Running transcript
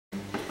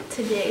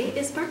Today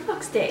is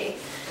BarkBox Day.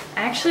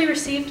 I actually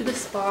received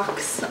this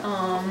box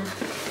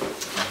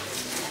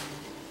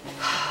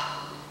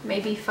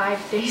maybe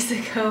 5 days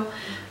ago.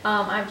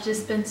 I've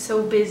just been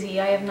so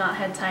busy, I have not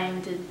had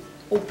time to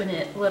open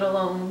it, let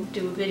alone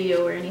do a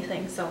video or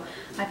anything. So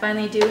I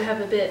finally do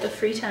have a bit of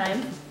free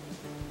time.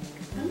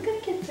 I'm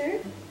gonna get there.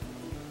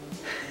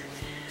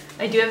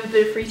 I do have a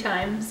bit of free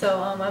time,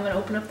 so I'm gonna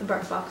open up the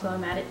BarkBox while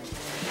I'm at it.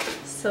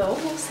 So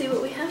we'll see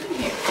what we have in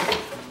here.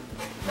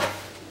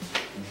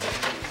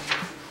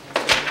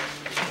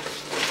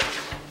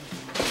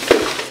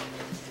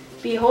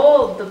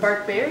 Behold the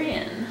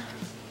Barbarian.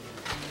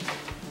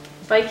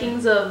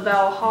 Vikings of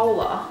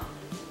Valhalla.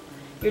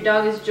 Your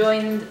dog has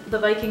joined the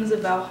Vikings of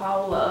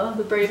Valhalla,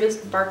 the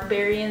bravest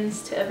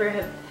barbarians to ever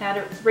have had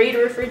a raid a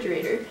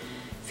refrigerator.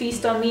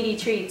 Feast on meaty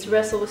treats,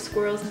 wrestle with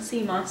squirrels and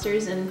sea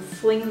monsters, and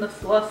fling the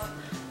fluff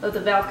of the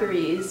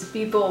Valkyries.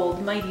 Be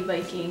bold, mighty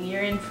Viking.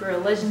 You're in for a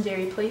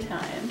legendary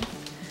playtime.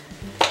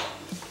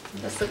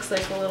 This looks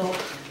like a little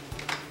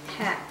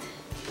hat.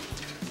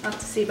 I'll have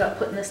to see about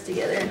putting this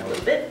together in a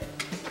little bit.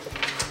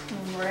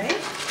 Alright.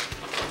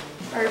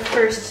 Our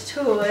first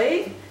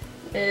toy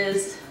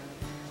is,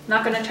 I'm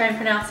not going to try and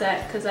pronounce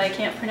that because I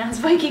can't pronounce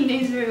Viking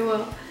names very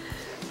well,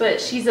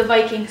 but she's a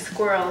Viking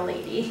squirrel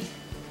lady.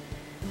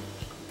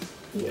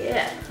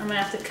 Yeah, I'm going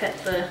to have to cut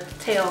the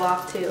tail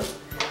off too.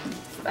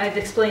 I've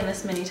explained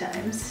this many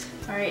times.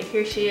 Alright,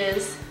 here she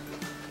is.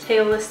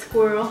 Tailless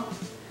squirrel.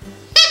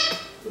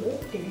 Oh,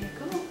 there you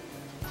go.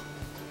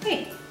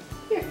 Hey,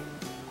 here.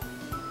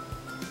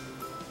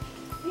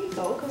 There you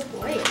go, good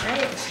boy,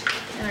 right?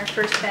 And our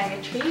first bag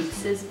of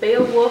treats is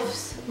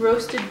Beowulf's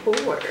roasted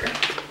boar.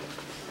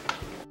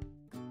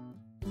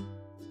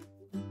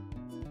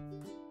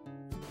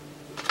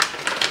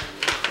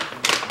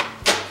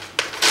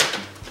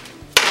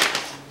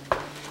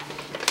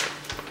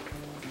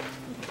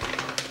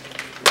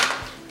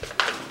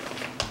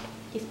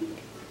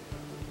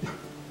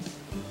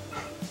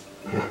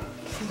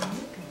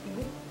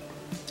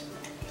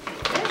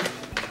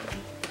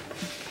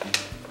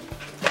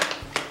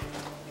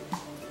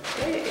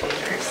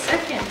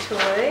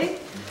 Toy.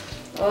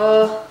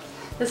 Oh,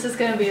 this is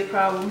gonna be a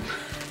problem.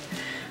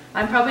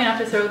 I'm probably gonna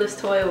have to throw this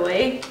toy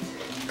away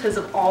because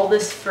of all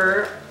this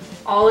fur.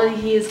 All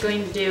he is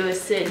going to do is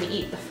sit and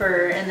eat the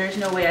fur, and there's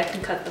no way I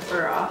can cut the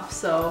fur off.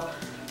 So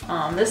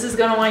this is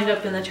gonna wind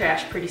up in the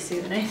trash pretty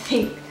soon, I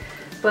think.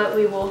 But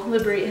we will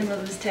liberate him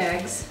of his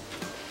tags.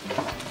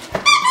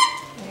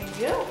 There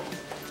you go.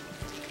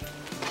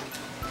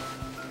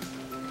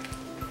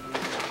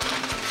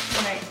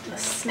 Alright, the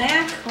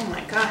snack. Oh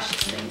my gosh,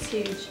 this thing's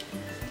huge.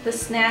 The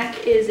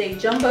snack is a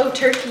jumbo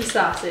turkey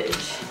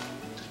sausage.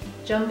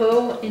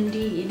 Jumbo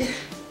indeed.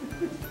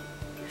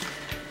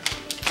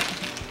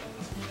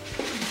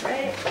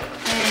 Right.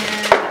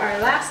 And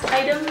our last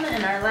item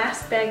in our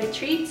last bag of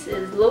treats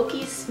is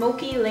Loki's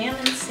smoky lamb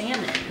and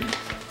salmon.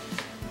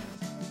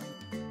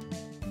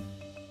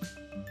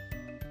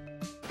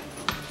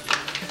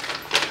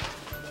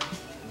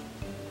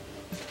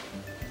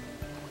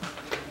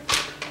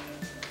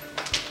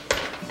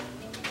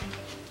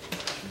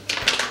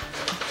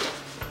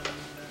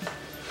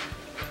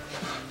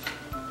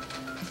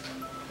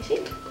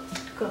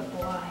 Good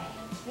boy.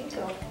 There you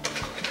go.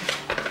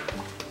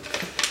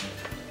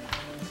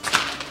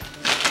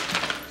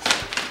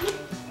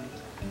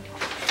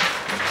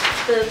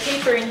 The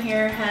paper in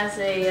here has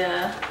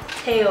a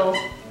tail,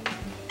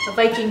 a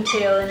Viking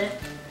tail in it.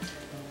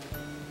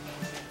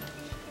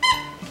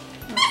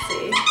 Let's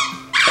see.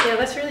 Yeah,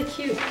 that's really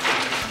cute.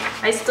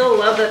 I still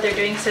love that they're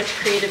doing such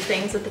creative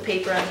things with the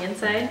paper on the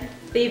inside.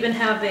 They even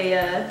have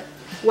a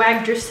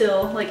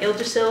Wagdrasil, like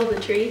Yggdrasil, the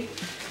tree.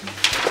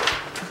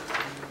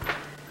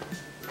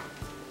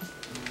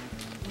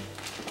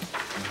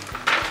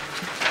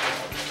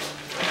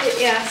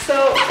 Yeah,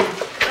 so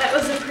that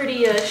was a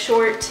pretty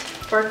short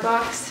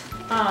BarkBox.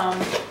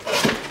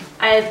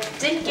 I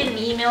didn't get an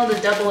email to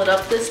double it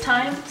up this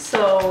time,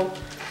 so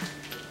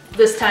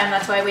this time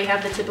that's why we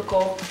have the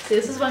typical, see,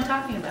 this is what I'm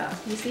talking about.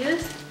 You see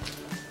this?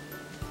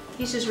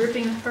 He's just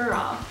ripping the fur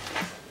off.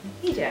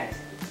 Hey, Jax.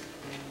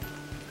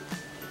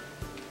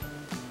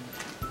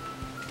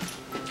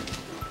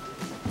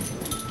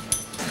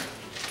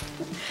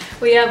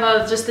 We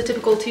have just the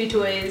typical 2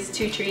 toys,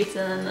 2 treats,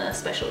 and then the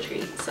special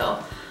treat.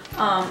 So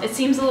it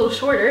seems a little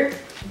shorter.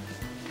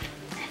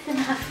 That's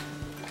enough.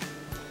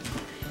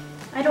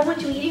 I don't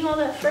want you eating all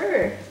that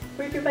fur.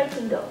 Where'd your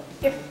Viking go?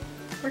 Here,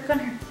 work on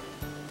her.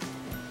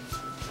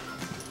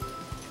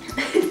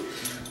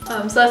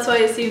 So that's why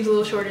it seems a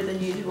little shorter than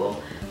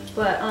usual.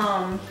 But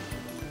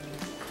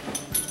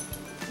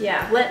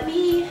yeah, let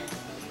me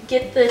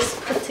get this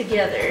put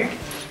together.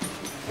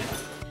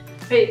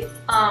 Right,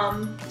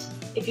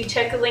 if you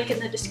check the link in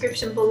the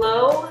description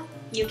below,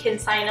 you can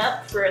sign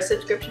up for a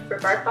subscription for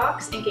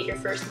BarkBox and get your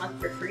first month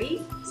for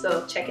free.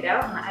 So check it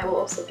out, and I will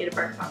also get a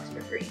BarkBox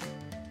for free.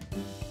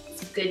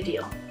 It's a good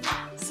deal.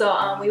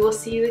 So we will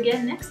see you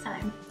again next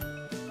time.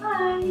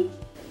 Bye!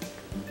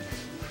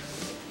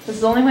 This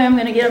is the only way I'm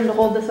going to get him to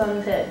hold this on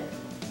his head.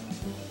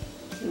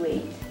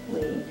 Wait.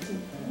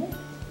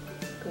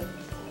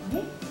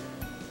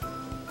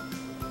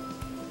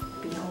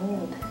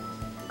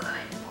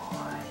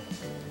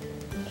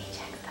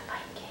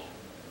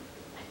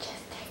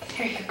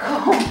 There you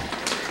go.